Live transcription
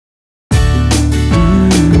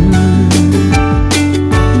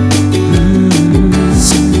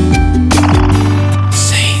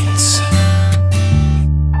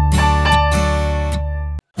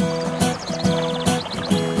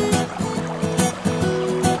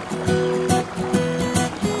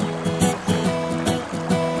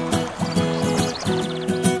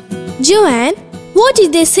Joanne, what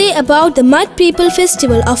did they say about the Mud People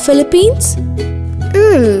Festival of Philippines?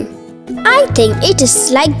 I think it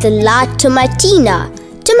is like the La Tomatina,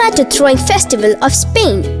 tomato throwing festival of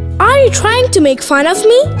Spain. Are you trying to make fun of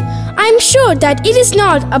me? I'm sure that it is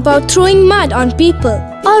not about throwing mud on people.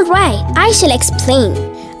 Alright, I shall explain.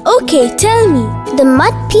 Okay, tell me. The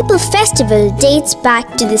Mud People Festival dates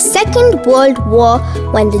back to the Second World War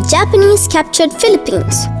when the Japanese captured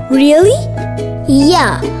Philippines. Really?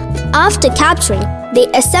 Yeah. After capturing, they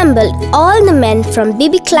assembled all the men from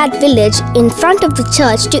Bibiclad village in front of the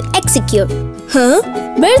church to execute. Huh?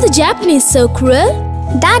 Were the Japanese so cruel?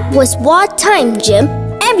 That was wartime, Jim.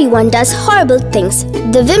 Everyone does horrible things.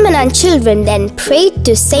 The women and children then prayed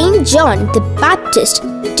to Saint John the Baptist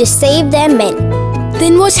to save their men.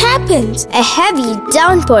 Then what happened? A heavy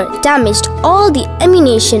downpour damaged all the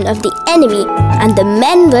ammunition of the enemy and the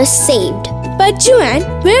men were saved. But Joanne,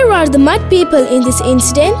 where are the mud people in this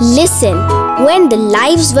incident? Listen, when the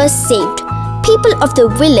lives were saved, people of the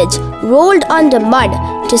village rolled on the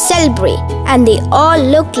mud to celebrate and they all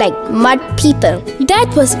looked like mud people.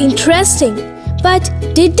 That was interesting. But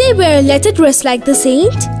did they wear a leather dress like the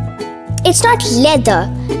saint? It's not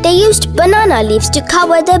leather. They used banana leaves to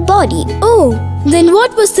cover their body. Oh, then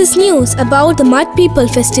what was this news about the Mud People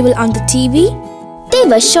Festival on the TV? They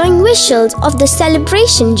were showing visuals of the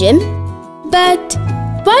celebration, Jim. But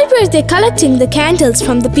why were they collecting the candles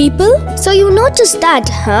from the people? So you noticed that,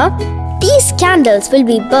 huh? These candles will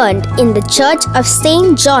be burned in the church of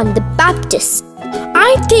Saint John the Baptist.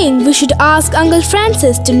 I think we should ask Uncle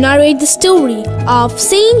Francis to narrate the story of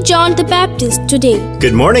Saint John the Baptist today.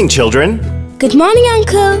 Good morning, children. Good morning,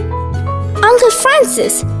 Uncle. Uncle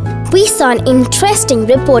Francis, we saw an interesting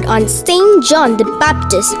report on Saint John the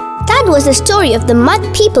Baptist. That was the story of the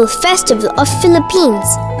Mud People Festival of Philippines.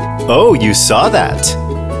 Oh, you saw that.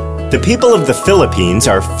 The people of the Philippines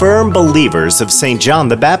are firm believers of St. John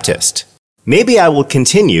the Baptist. Maybe I will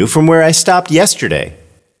continue from where I stopped yesterday.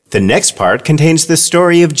 The next part contains the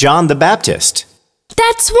story of John the Baptist.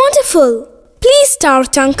 That's wonderful. Please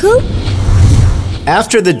start, Uncle.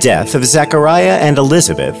 After the death of Zechariah and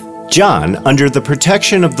Elizabeth, John, under the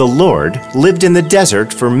protection of the Lord, lived in the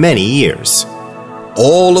desert for many years.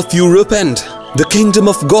 All of you repent. The kingdom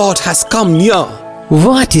of God has come near.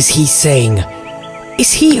 What is he saying?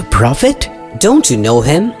 Is he a prophet? Don't you know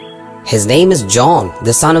him? His name is John,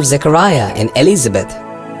 the son of Zechariah and Elizabeth.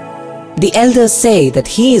 The elders say that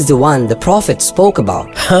he is the one the prophet spoke about.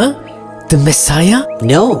 Huh? The Messiah?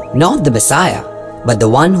 No, not the Messiah, but the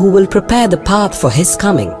one who will prepare the path for his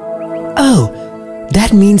coming. Oh,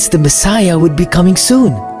 that means the Messiah would be coming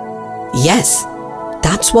soon. Yes,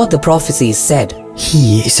 that's what the prophecies said.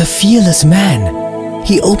 He is a fearless man.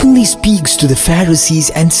 He openly speaks to the Pharisees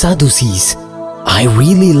and Sadducees. I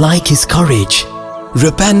really like his courage.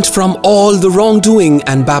 Repent from all the wrongdoing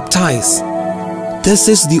and baptize. This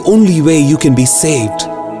is the only way you can be saved.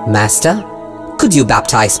 Master, could you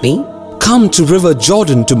baptize me? Come to River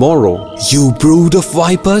Jordan tomorrow. You brood of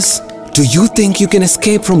vipers, do you think you can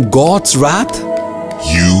escape from God's wrath?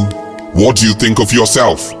 You? What do you think of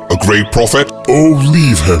yourself? A great prophet? Oh,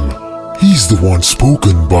 leave him. He's the one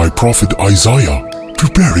spoken by Prophet Isaiah,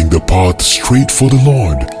 preparing the path straight for the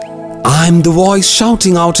Lord. I'm the voice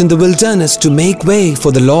shouting out in the wilderness to make way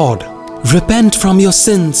for the Lord. Repent from your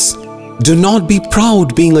sins. Do not be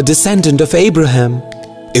proud being a descendant of Abraham.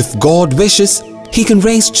 If God wishes, He can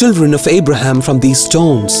raise children of Abraham from these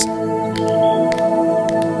stones.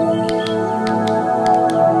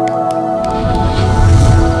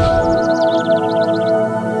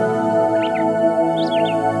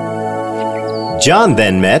 John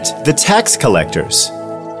then met the tax collectors.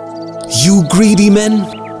 You greedy men,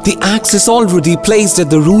 the axe is already placed at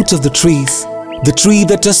the root of the trees. The tree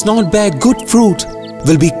that does not bear good fruit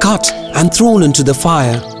will be cut and thrown into the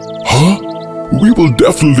fire. Huh? We will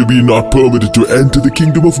definitely be not permitted to enter the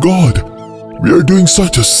kingdom of God. We are doing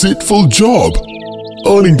such a sinful job,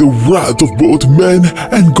 earning the wrath of both men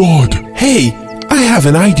and God. Hey, I have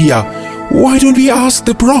an idea. Why don't we ask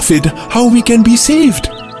the prophet how we can be saved?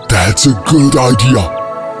 That's a good idea.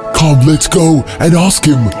 Come, let's go and ask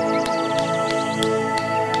him.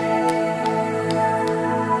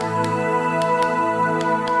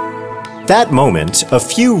 That moment, a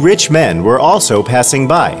few rich men were also passing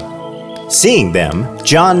by. Seeing them,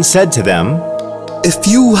 John said to them, If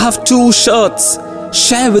you have 2 shirts,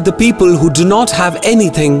 share with the people who do not have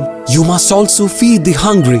anything. You must also feed the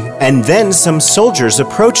hungry. And then some soldiers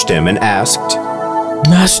approached him and asked,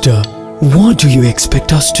 Master, what do you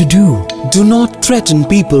expect us to do? Do not threaten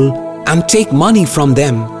people and take money from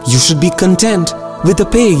them. You should be content with the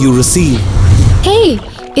pay you receive. Hey,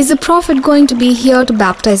 Is the prophet going to be here to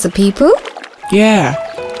baptize the people? Yeah,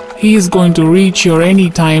 he is going to reach here any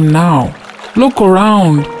time now. Look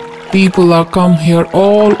around. People are come here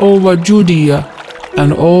all over Judea,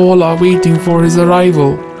 and all are waiting for his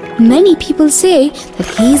arrival. Many people say that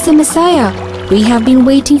he is the Messiah. We have been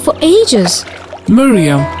waiting for ages.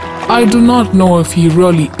 Miriam, I do not know if he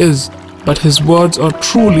really is, but his words are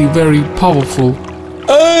truly very powerful.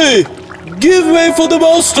 Hey! Give way for the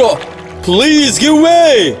master! Please give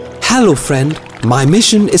way! Hello, friend. My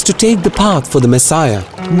mission is to take the path for the Messiah.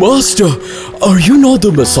 Master, are you not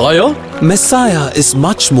the Messiah? Messiah is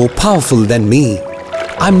much more powerful than me.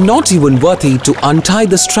 I'm not even worthy to untie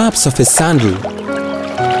the straps of his sandal.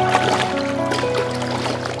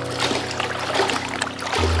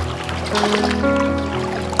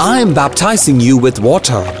 I am baptizing you with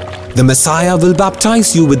water. The Messiah will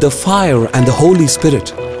baptize you with the fire and the Holy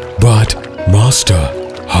Spirit. But, Master,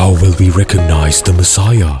 how will we recognize the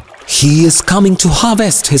Messiah? He is coming to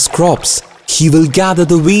harvest his crops. He will gather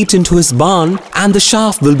the wheat into his barn, and the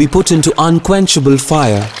chaff will be put into unquenchable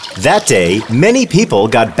fire. That day, many people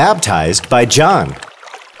got baptized by John.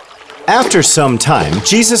 After some time,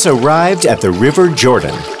 Jesus arrived at the river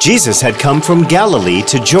Jordan. Jesus had come from Galilee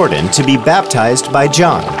to Jordan to be baptized by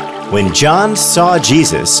John. When John saw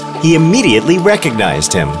Jesus, he immediately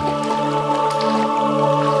recognized him.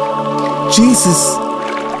 Jesus,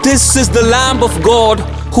 this is the Lamb of God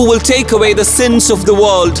who will take away the sins of the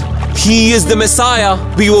world. He is the Messiah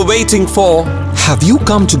we were waiting for. Have you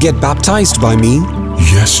come to get baptized by me?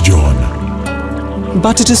 Yes, John.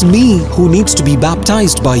 But it is me who needs to be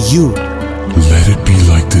baptized by you. Let it be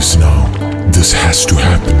like this now. This has to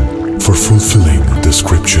happen for fulfilling the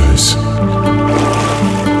scriptures.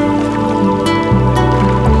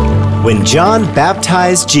 When John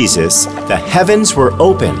baptized Jesus, the heavens were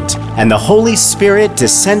opened, and the Holy Spirit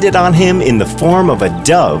descended on him in the form of a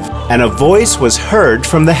dove, and a voice was heard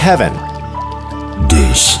from the heaven.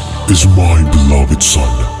 This is my beloved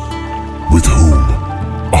Son, with whom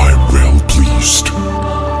I am well pleased.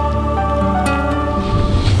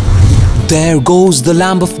 There goes the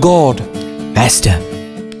Lamb of God. Master,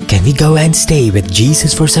 can we go and stay with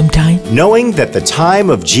Jesus for some time? Knowing that the time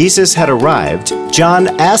of Jesus had arrived, John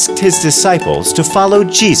asked his disciples to follow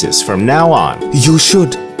Jesus from now on. You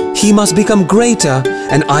should. He must become greater,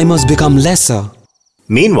 and I must become lesser.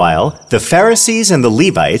 Meanwhile, the Pharisees and the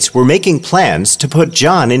Levites were making plans to put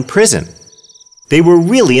John in prison. They were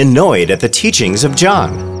really annoyed at the teachings of John.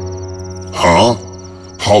 Huh?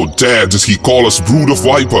 How dare does he call us brood of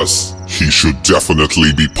vipers? He should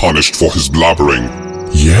definitely be punished for his blabbering.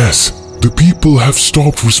 Yes, the people have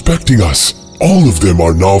stopped respecting us. All of them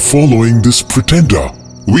are now following this pretender.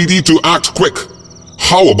 We need to act quick.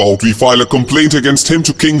 How about we file a complaint against him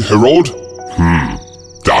to King Herod?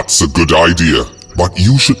 That's a good idea. But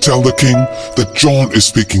you should tell the king that John is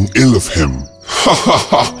speaking ill of him. Ha ha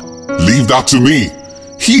ha! Leave that to me.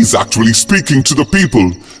 He's actually speaking to the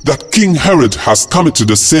people that King Herod has committed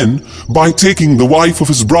a sin by taking the wife of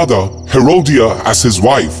his brother, Herodias, as his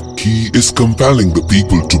wife. He is compelling the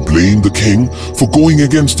people to blame the king for going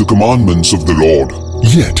against the commandments of the Lord.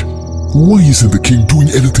 Yet, why isn't the king doing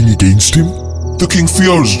anything against him? The king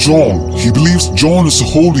fears John. He believes John is a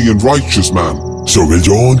holy and righteous man. So will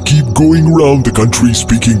John keep going around the country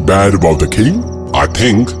speaking bad about the king? I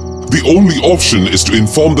think the only option is to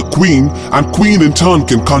inform the queen, and queen in turn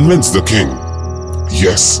can convince the king.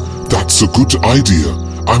 Yes, that's a good idea.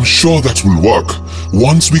 I'm sure that will work.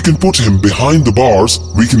 Once we can put him behind the bars,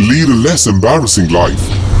 we can lead a less embarrassing life.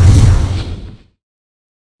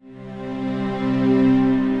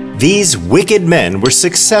 These wicked men were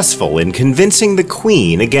successful in convincing the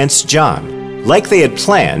queen against John. Like they had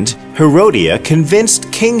planned, Herodias convinced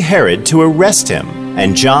King Herod to arrest him,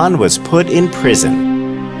 and John was put in prison.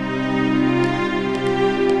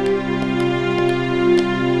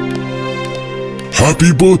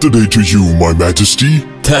 Happy birthday to you, my majesty.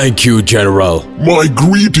 Thank you, General. My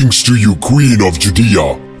greetings to you, Queen of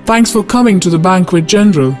Judea. Thanks for coming to the banquet,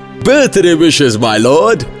 General. Birthday wishes, my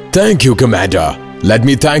lord. Thank you, Commander. Let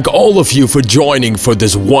me thank all of you for joining for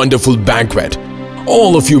this wonderful banquet.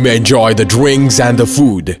 All of you may enjoy the drinks and the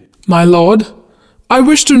food. My lord, I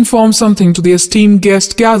wish to inform something to the esteemed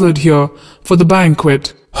guest gathered here for the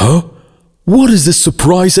banquet. Huh? What is this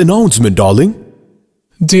surprise announcement, darling?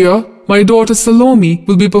 Dear, my daughter Salome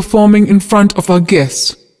will be performing in front of our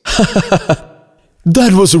guests.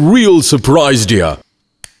 That was a real surprise, dear.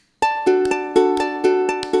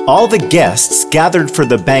 All the guests gathered for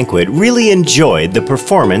the banquet really enjoyed the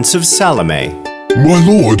performance of Salome. My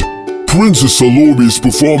lord, Princess Salome's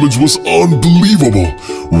performance was unbelievable.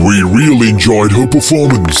 We really enjoyed her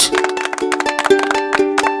performance.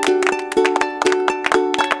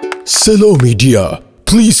 Salome dear,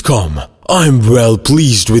 please come. I'm well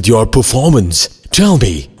pleased with your performance. Tell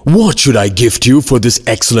me, what should I gift you for this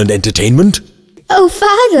excellent entertainment? Oh,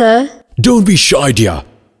 Father! Don't be shy, dear.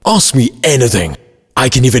 Ask me anything. I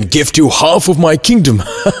can even gift you half of my kingdom.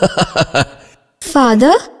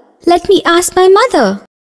 Father, let me ask my mother.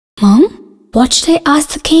 Mom, what should I ask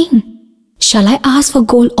the king? Shall I ask for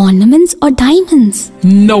gold ornaments or diamonds?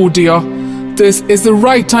 No, dear. This is the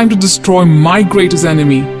right time to destroy my greatest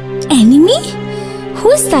enemy. Enemy?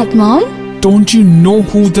 Who is that, Mom? Don't you know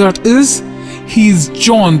who that is? He is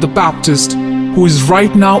John the Baptist, who is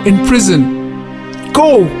right now in prison.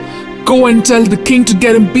 Go and tell the king to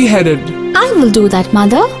get him beheaded. I will do that,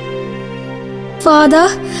 Mother. Father,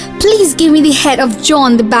 please give me the head of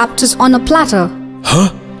John the Baptist on a platter. Huh?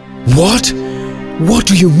 What? What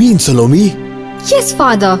do you mean, Salome? Yes,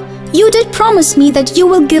 Father. You did promise me that you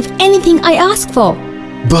will give anything I ask for.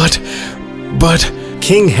 But...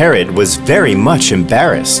 King Herod was very much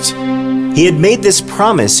embarrassed. He had made this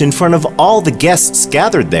promise in front of all the guests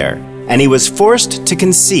gathered there, and he was forced to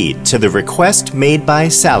concede to the request made by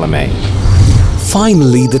Salome.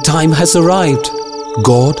 Finally, the time has arrived.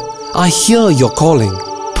 God, I hear your calling.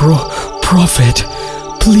 Prophet,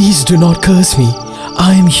 please do not curse me.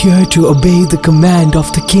 I am here to obey the command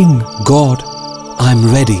of the king. God,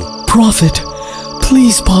 I'm ready. Prophet,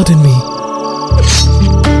 please pardon me.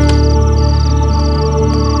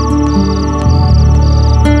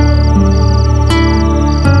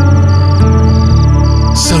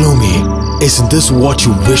 Salome, isn't this what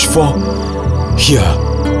you wish for? Here,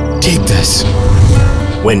 take this.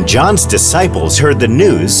 When John's disciples heard the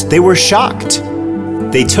news, they were shocked.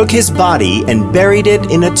 They took his body and buried it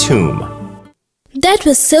in a tomb. That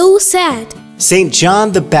was so sad. Saint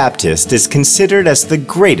John the Baptist is considered as the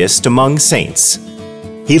greatest among saints.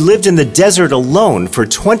 He lived in the desert alone for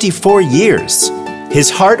 24 years. His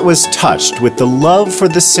heart was touched with the love for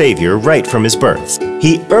the Savior right from his birth.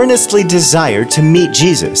 He earnestly desired to meet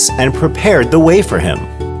Jesus and prepared the way for him.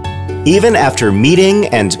 Even after meeting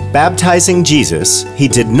and baptizing Jesus, he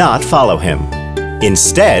did not follow him.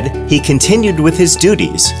 Instead, he continued with his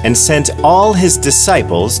duties and sent all his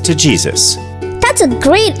disciples to Jesus. That's a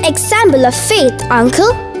great example of faith,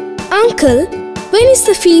 Uncle. Uncle, when is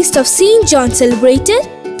the feast of Saint John celebrated?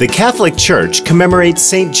 The Catholic Church commemorates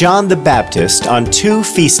Saint John the Baptist on 2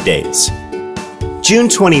 feast days. June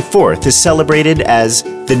 24th is celebrated as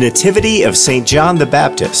the Nativity of Saint John the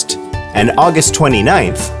Baptist, and August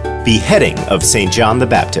 29th, Beheading of Saint John the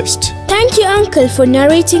Baptist. Thank you, Uncle, for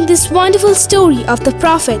narrating this wonderful story of the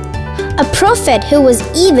prophet. A prophet who was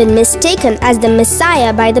even mistaken as the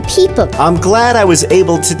Messiah by the people. I'm glad I was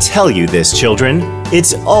able to tell you this, children.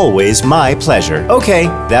 It's always my pleasure. Okay,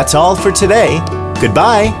 that's all for today.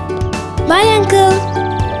 Goodbye. Bye, Uncle.